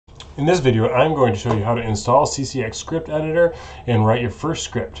In this video, I'm going to show you how to install CCX Script Editor and write your first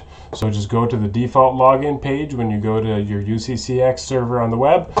script. So just go to the default login page when you go to your UCCX server on the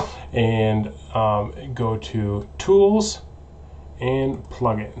web and go to Tools and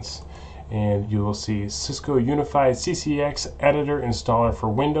Plugins. And you will see Cisco Unified CCX Editor Installer for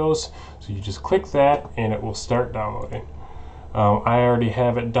Windows. So you just click that and it will start downloading. I already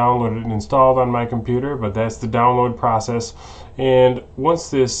have it downloaded and installed on my computer, but that's the download process. And once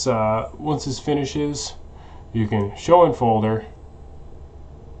this finishes, you can show in folder,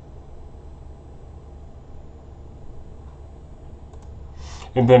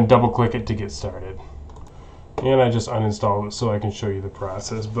 and then double click it to get started. And I just uninstalled it so I can show you the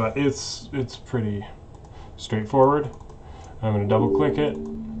process, but it's pretty straightforward. I'm going to double click it,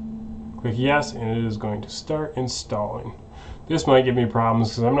 click yes, and it is going to start installing. This might give me problems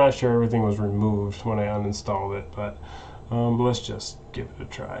because I'm not sure everything was removed when I uninstalled it, but let's just give it a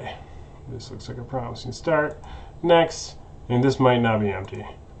try. This looks like a promising start. Next, and this might not be empty.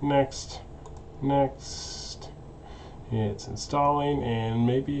 Next, next. It's installing, and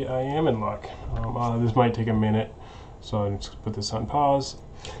maybe I am in luck. This might take a minute, so I'm just put this on pause.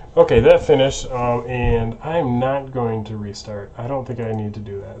 Okay, that finished, and I'm not going to restart. I don't think I need to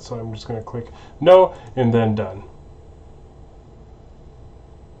do that, so I'm just going to click no and then done.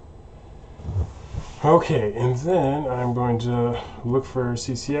 Okay, and then I'm going to look for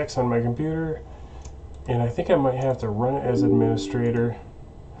CCX on my computer, and I think I might have to run it as administrator,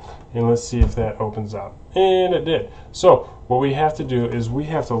 and let's see if that opens up. And it did. So what we have to do is we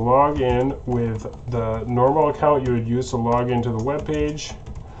have to log in with the normal account you would use to log into the web page.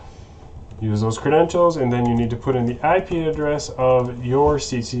 Use those credentials, and then you need to put in the IP address of your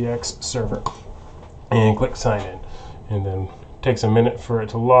CCX server and click sign in. And then it takes a minute for it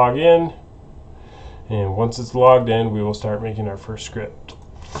to log in. And once it's logged in, we will start making our first script.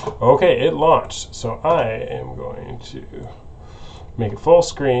 Okay, it launched. So I am going to make it full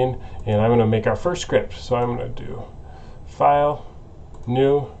screen, and I'm going to make our first script. So I'm going to do File,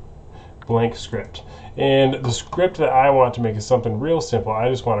 New, Blank Script. And the script that I want to make is something real simple. I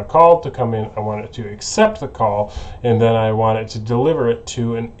just want a call to come in. I want it to accept the call, and then I want it to deliver it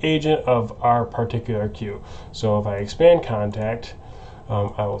to an agent of our particular queue. So if I expand contact,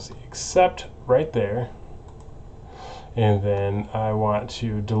 I will see accept right there, and then I want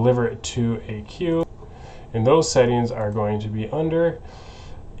to deliver it to a queue, and those settings are going to be under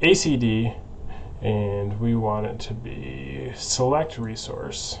ACD, and we want it to be select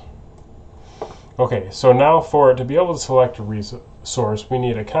resource. Okay, so now for it to be able to select a resource, we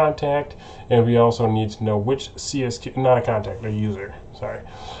need a contact, and we also need to know which CSQ, not a contact, a user, sorry.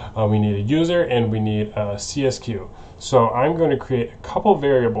 We need a user and we need a CSQ. So I'm going to create a couple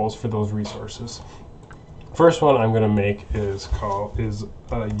variables for those resources. First one I'm going to make is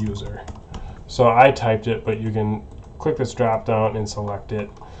a user. So I typed it, but you can click this drop down and select it.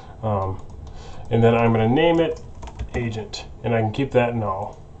 And then I'm going to name it agent, and I can keep that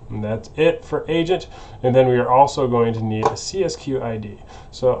null. And that's it for agent. And then we are also going to need a CSQ ID.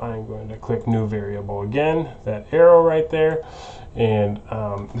 So I'm going to click new variable again, that arrow right there. And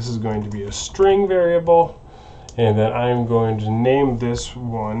this is going to be a string variable. And then I'm going to name this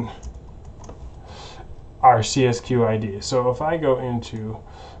one our CSQ ID. So if I go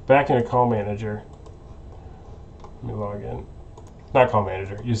back into call manager, let me log in, not call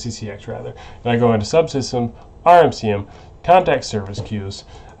manager, UCCX rather, and I go into subsystem, RMCM, contact service queues,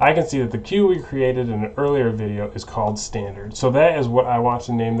 I can see that the queue we created in an earlier video is called standard. So that is what I want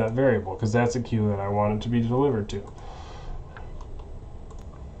to name that variable, because that's a queue that I want it to be delivered to.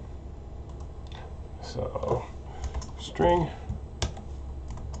 So string,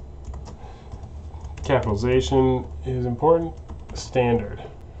 capitalization is important, standard.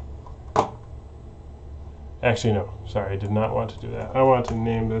 Actually no, sorry, I did not want to do that. I want to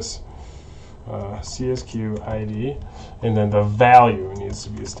name this CSQ ID, and then the value needs to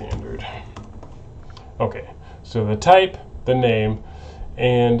be standard. Okay, so the type, the name,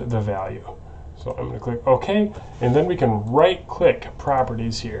 and the value. So I'm going to click OK, and then we can right-click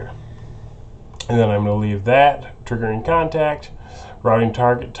properties here. And then I'm going to leave that, triggering contact, routing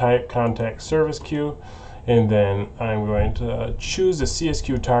target type, contact service queue, and then I'm going to choose the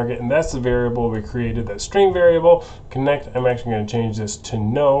CSQ target, and that's the variable we created, that string variable. Connect, I'm actually going to change this to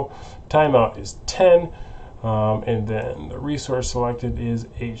no. Timeout is 10, and then the resource selected is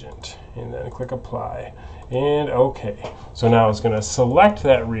agent, and then click apply, and OK. So now it's going to select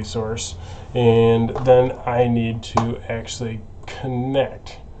that resource, and then I need to actually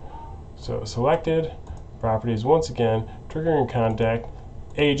connect. So selected, properties once again, triggering contact,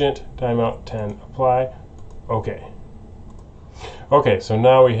 agent, timeout 10, apply, OK. Okay, so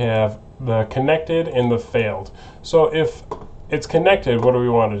now we have the connected and the failed. So if it's connected, what do we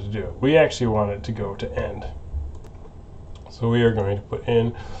want it to do? We actually want it to go to end. So we are going to put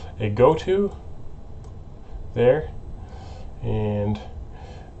in a go to there, and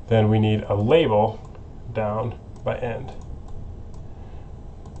then we need a label down by end.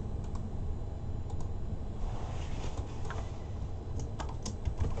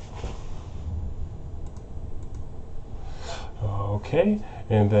 Okay,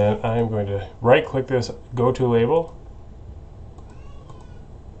 and then I'm going to right click this go to label.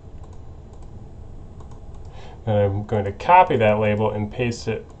 And I'm going to copy that label and paste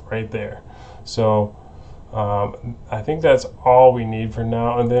it right there. So I think that's all we need for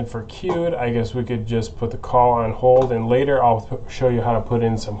now. And then for queued, I guess we could just put the call on hold, and later I'll show you how to put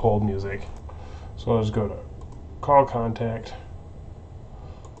in some hold music. So let's go to call contact,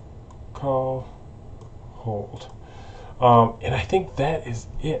 call, hold. And I think that is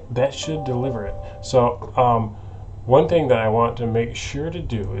it. That should deliver it. So one thing that I want to make sure to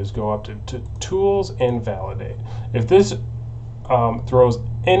do is go up to tools and validate. If this throws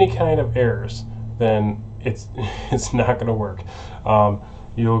any kind of errors, then it's not going to work.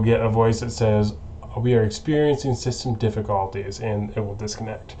 You'll get a voice that says, we are experiencing system difficulties, and it will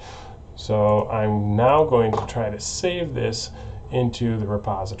disconnect. So I'm now going to try to save this into the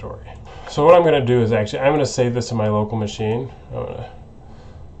repository. So what I'm going to do is I'm going to save this to my local machine. I'm going to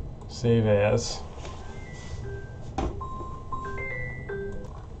save as.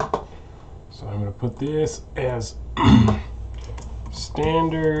 So I'm going to put this as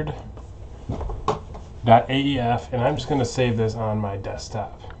standard.aef, and I'm just going to save this on my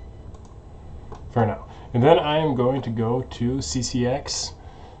desktop for now. And then I am going to go to CCX.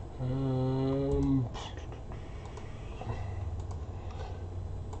 And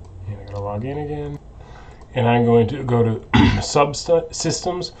I'm going to log in again. And I'm going to go to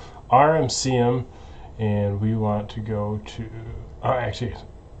Subsystems, RMCM, and we want to go to, actually,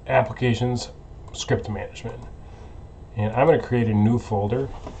 Applications, Script Management. And I'm going to create a new folder,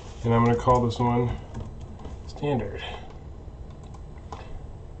 and I'm going to call this one Standard.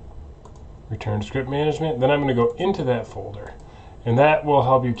 Return Script Management. Then I'm going to go into that folder, and that will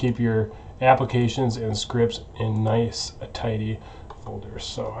help you keep your applications and scripts in nice, tidy folders.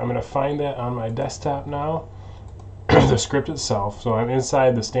 So I'm going to find that on my desktop now, the script itself. So I'm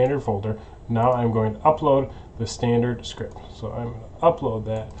inside the standard folder. Now I'm going to upload the standard script. So I'm going to upload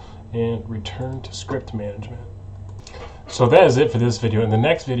that and return to script management. So that is it for this video. In the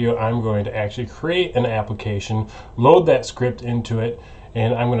next video, I'm going to actually create an application, load that script into it,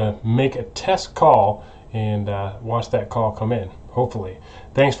 and I'm going to make a test call and watch that call come in, hopefully.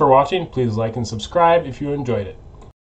 Thanks for watching. Please like and subscribe if you enjoyed it.